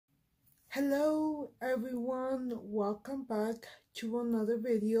Hello everyone, welcome back to another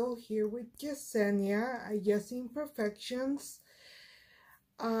video here with Yesenia at Yessimperfections.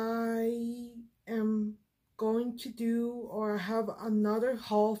 I am going to do or have another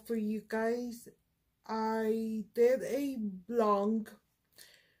haul for you guys. I did a vlog,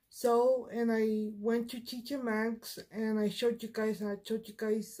 and I went to TJ Maxx and I told you guys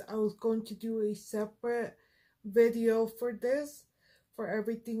I was going to do a separate video for this, for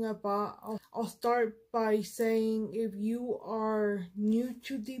everything I bought. I'll start by saying, if you are new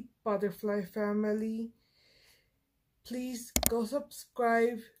to the butterfly family, please go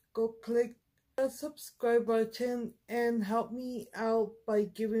subscribe, go click the subscribe button and help me out by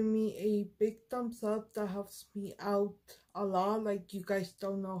giving me a big thumbs up. That helps me out a lot, like you guys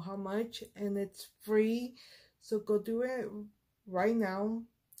don't know how much, and it's free, so go do it right now.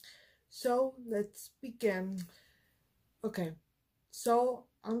 So let's begin. Okay, so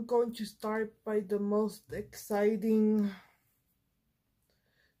I'm going to start by the most exciting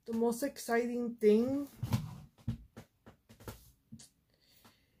thing.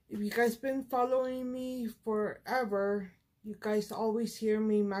 If you guys been following me forever, you guys always hear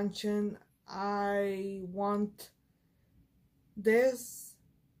me mention I want this,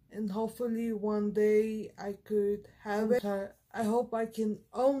 and hopefully one day I could have it. I hope I can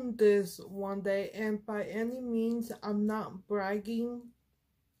own this one day, and by any means I'm not bragging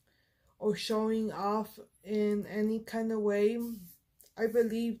or showing off in any kind of way. I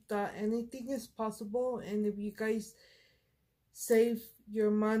believe that anything is possible, and if you guys save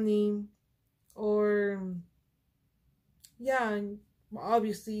your money, or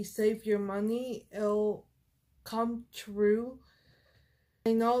obviously save your money, it'll come true.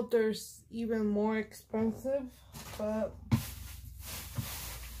 I know there's even more expensive, but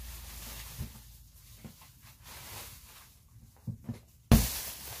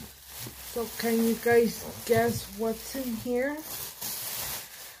so can you guys guess what's in here?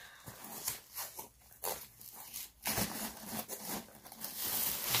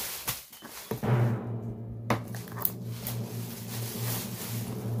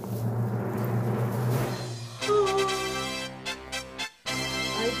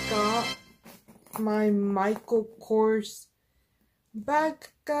 I got my Michael Kors bag,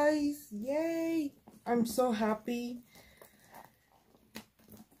 guys. Yay! I'm so happy.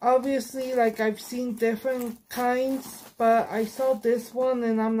 Obviously, like, I've seen different kinds, but I saw this one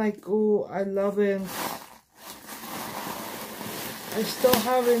and I'm like, ooh, I love it. I still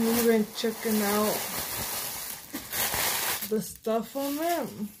haven't even checked out the stuff on it.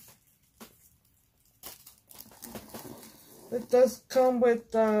 It does come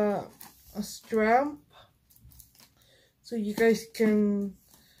with a strap, so you guys can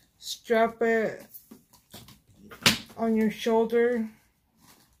strap it on your shoulder.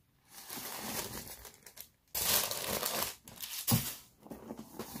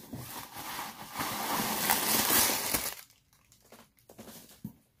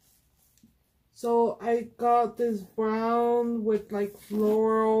 So I got this brown with like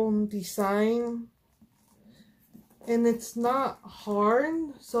floral design, and it's not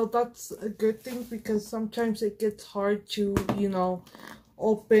hard, so that's a good thing, because sometimes it gets hard to, you know,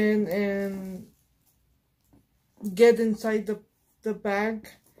 open and get inside the bag.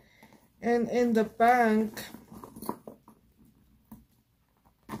 And in the bag,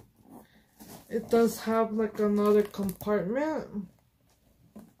 it does have like another compartment.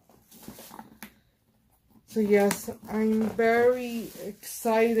 So yes, I'm very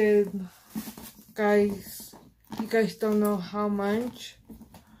excited, guys. You guys don't know how much.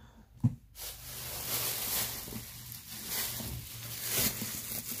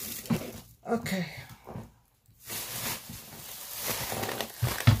 Okay.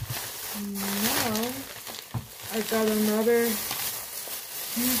 Now, I got another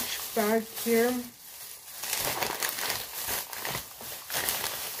huge bag here.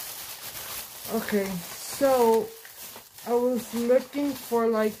 Okay. So, I was looking for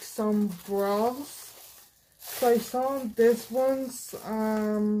like some bras. So I saw this one's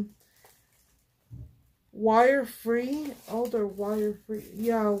wire-free. Oh, they're wire-free.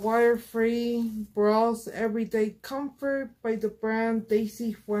 Yeah, wire-free bras, everyday comfort, by the brand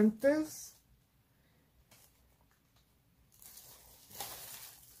Daisy Fuentes.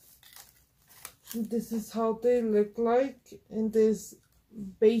 This is how they look like in this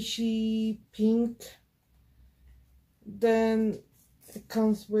beigey pink. Then it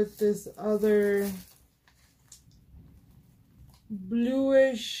comes with this other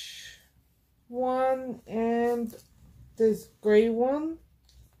bluish one and this gray one.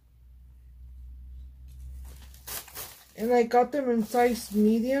 And I got them in size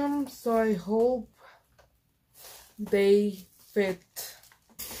medium, so I hope they fit.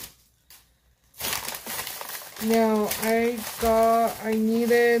 Now I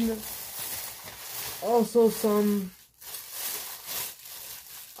needed also some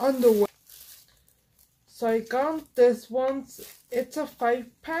underwear. So I got this one. It's a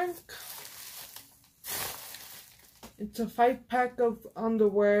 5-pack. It's a 5-pack of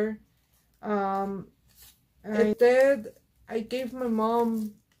underwear. I gave my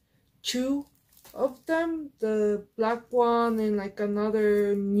mom 2 of them, the black one and like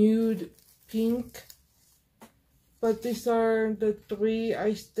another nude pink. But these are the 3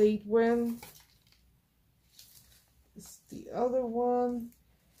 I stayed with. It's the other one.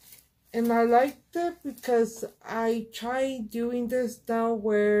 And I liked it because I tried doing this now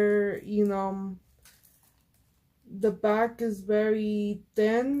where, you know, the back is very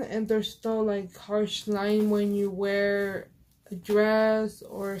thin and there's no like harsh line when you wear a dress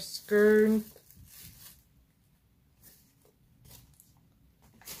or a skirt.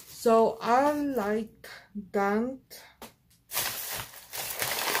 So I like that.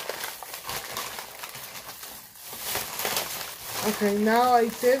 Okay, now I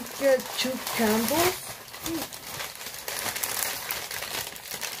did get 2 candles.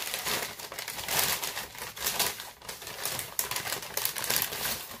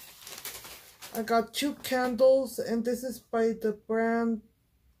 I got 2 candles, and this is by the brand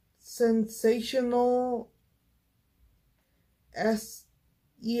Sensational EST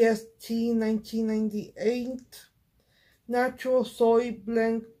 1998 Natural Soy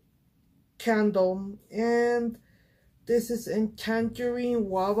Blend Candle, and this is in Tangerine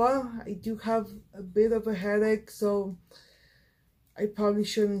Guava. I do have a bit of a headache, so I probably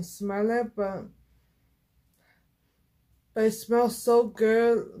shouldn't smell it, but it smells so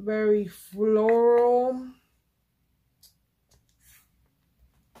good, very floral.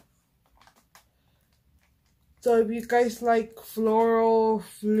 So if you guys like floral,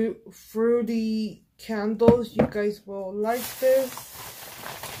 fruity candles, you guys will like this.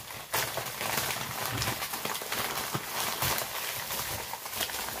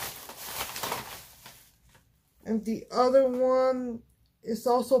 And the other one is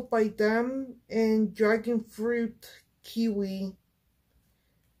also by them in Dragon Fruit Kiwi.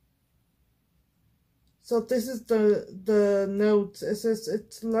 So this is the notes. It says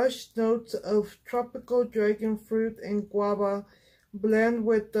it's lush notes of tropical dragon fruit and guava blend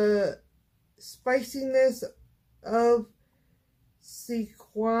with the spiciness of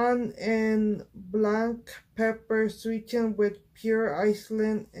Sichuan and black pepper sweetened with pure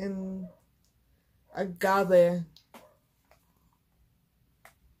Iceland and agave.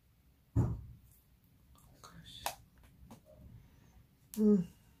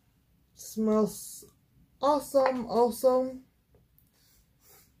 Smells awesome also.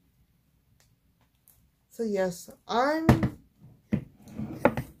 So yes, I'm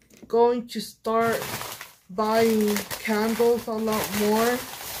going to start buying candles a lot more.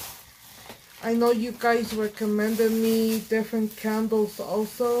 I know you guys recommended me different candles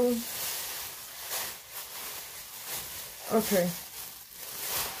also. Okay.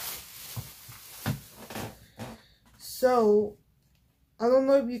 So I don't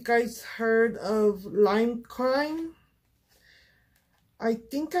know if you guys heard of Lime Crime. I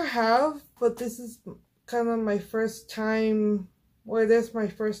think I have, but this is kind of my first time, or it is my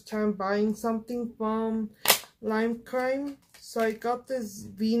first time buying something from Lime Crime. So I got this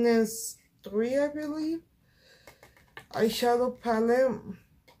Venus 3, I believe, eyeshadow palette.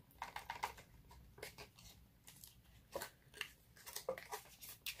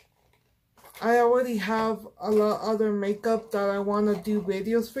 I already have a lot of other makeup that I want to do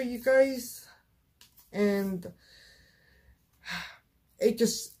videos for you guys, and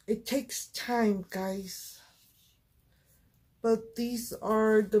it takes time, guys. But these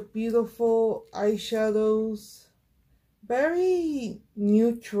are the beautiful eyeshadows, very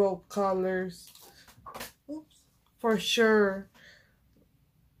neutral colors. Oops, for sure.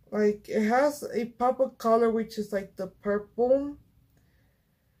 Like, it has a pop of color which is like the purple.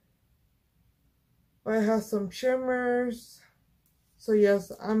 But it has some shimmers. So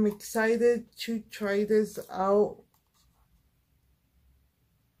yes, I'm excited to try this out.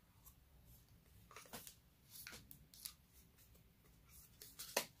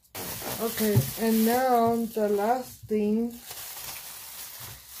 Okay, and now the last thing.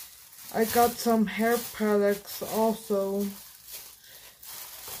 I got some hair products also.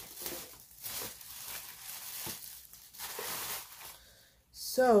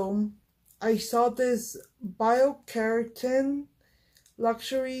 So I saw this Biokeratin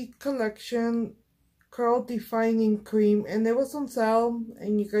Luxury Collection curl defining cream, and it was on sale,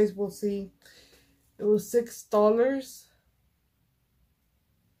 and you guys will see it was $6.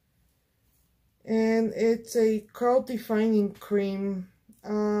 And it's a curl defining cream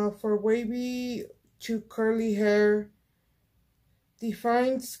for wavy to curly hair.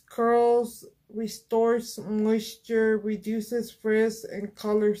 Defines curls, restores moisture, reduces frizz, and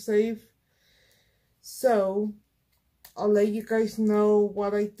color save. So I'll let you guys know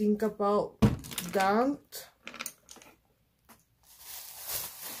what I think about that.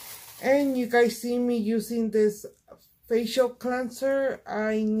 And you guys see me using this facial cleanser.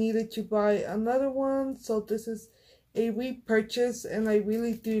 I needed to buy another one, so this is a repurchase, and I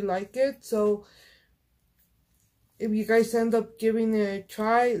really do like it. So if you guys end up giving it a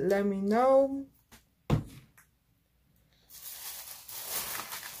try, let me know.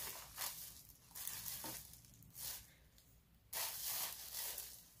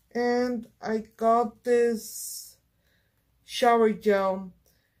 And I got this shower gel.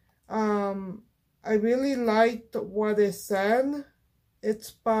 I really liked what it said. It's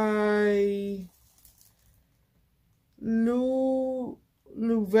by Leyvabeauty,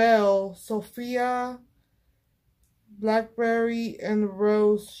 Sophia, Blackberry, and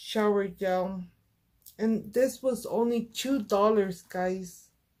Rose shower gel. And this was only $2,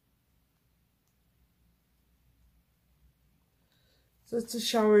 guys. So it's a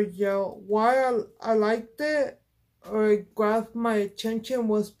shower gel. Why I liked it, or it grabbed my attention,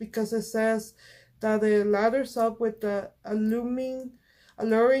 was because it says that it lathers up with the alluring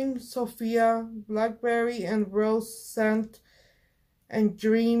Sophia, Blackberry, and Rose scent, and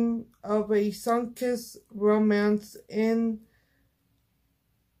dream of a sun-kissed romance in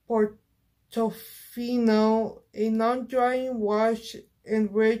Portofino, a non-drying wash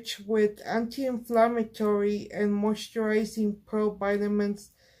enriched with anti-inflammatory and moisturizing pearl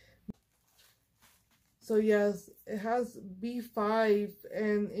vitamins. So yes, it has B5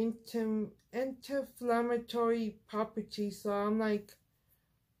 and anti-inflammatory properties. So I'm like,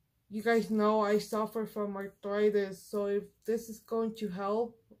 you guys know I suffer from arthritis, so if this is going to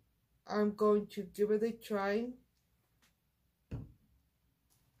help, I'm going to give it a try.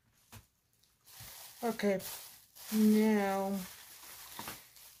 Okay, now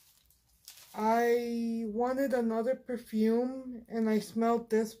I wanted another perfume, and I smelled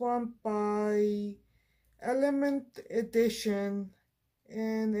this one by Element Edition,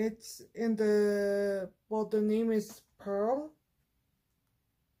 and it's in the, well, the name is Pearl.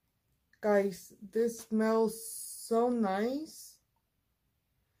 Guys, this smells so nice.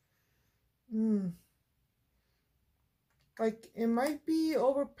 Like, it might be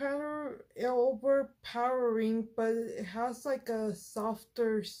overpowering, but it has like a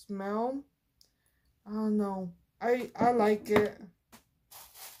softer smell. I don't know. I like it.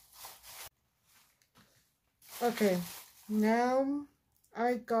 Okay, now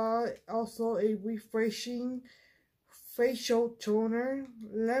I got also a refreshing facial toner,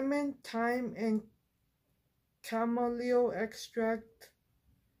 lemon, thyme, and chamomile extract.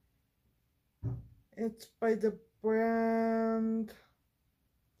 It's by the brand,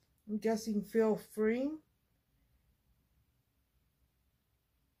 I'm guessing, Feel Free.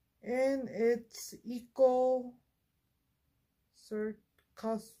 And it's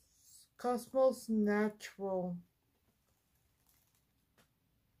Cosmos Natural.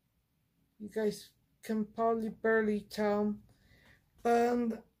 You guys can probably barely tell,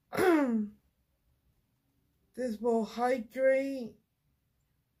 but this will hydrate,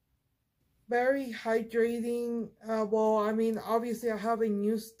 very hydrating. Well, I mean, obviously I haven't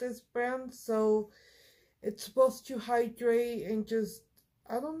used this brand, so it's supposed to hydrate and just,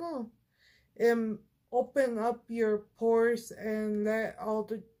 I don't know, open up your pores and let all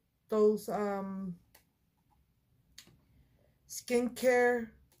those skincare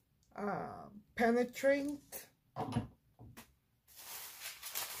penetrate.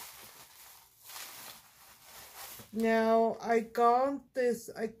 Now I got this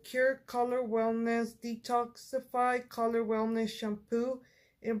Cure Color Wellness Detoxify Color Wellness Shampoo.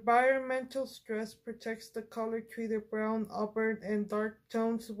 Environmental stress protects the color treated brown, auburn, and dark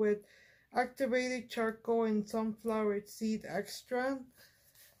tones with activated charcoal and sunflower seed extract.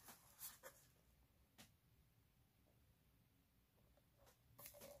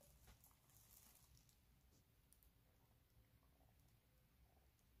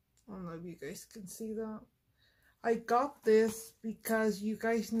 I don't know if you guys can see that. I got this because you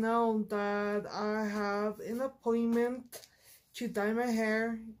guys know that I have an appointment to dye my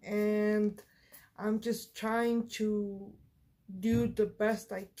hair, and I'm just trying to do the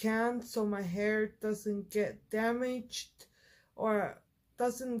best I can so my hair doesn't get damaged or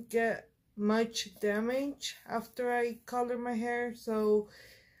doesn't get much damage after I color my hair, so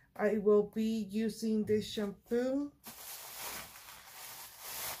I will be using this shampoo.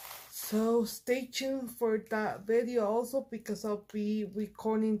 So stay tuned for that video also, because I'll be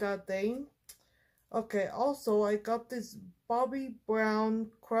recording that day. Okay, also I got this Bobbi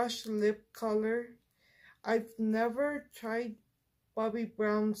Brown Crush Lip Color. I've never tried Bobbi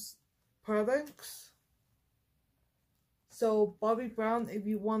Brown's products. So Bobbi Brown, if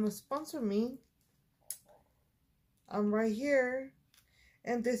you want to sponsor me, I'm right here.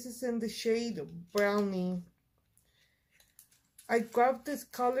 And this is in the shade Brownie. I grabbed this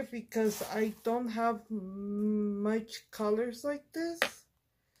color because I don't have much colors like this.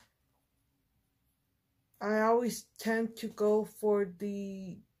 I always tend to go for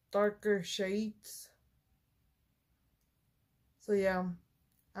the darker shades. So yeah,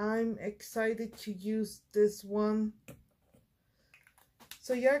 I'm excited to use this one.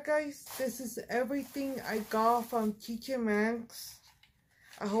 So yeah guys, this is everything I got from TJ Maxx.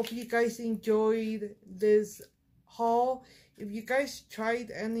 I hope you guys enjoyed this haul. If you guys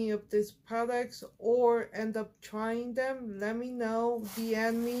tried any of these products or end up trying them, let me know.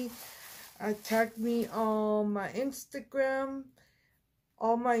 DM me, tag me on my Instagram.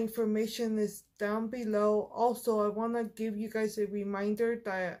 All my information is down below. Also, I want to give you guys a reminder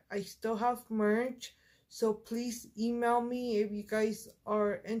that I still have merch. So please email me if you guys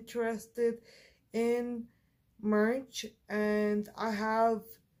are interested in merch. And I have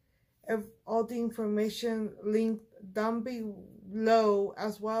all the information linked down below,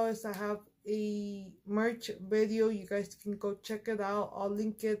 as well as I have a merch video. You guys can go check it out. I'll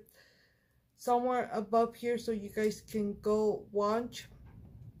link it somewhere above here so you guys can go watch.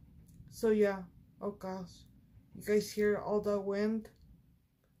 So yeah, oh gosh, you guys hear all the wind?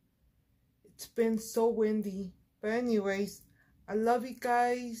 It's been so windy. But anyways, I love you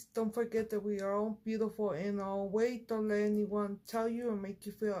guys. Don't forget that we are all beautiful in our way. Don't let anyone tell you or make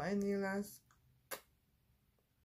you feel any less.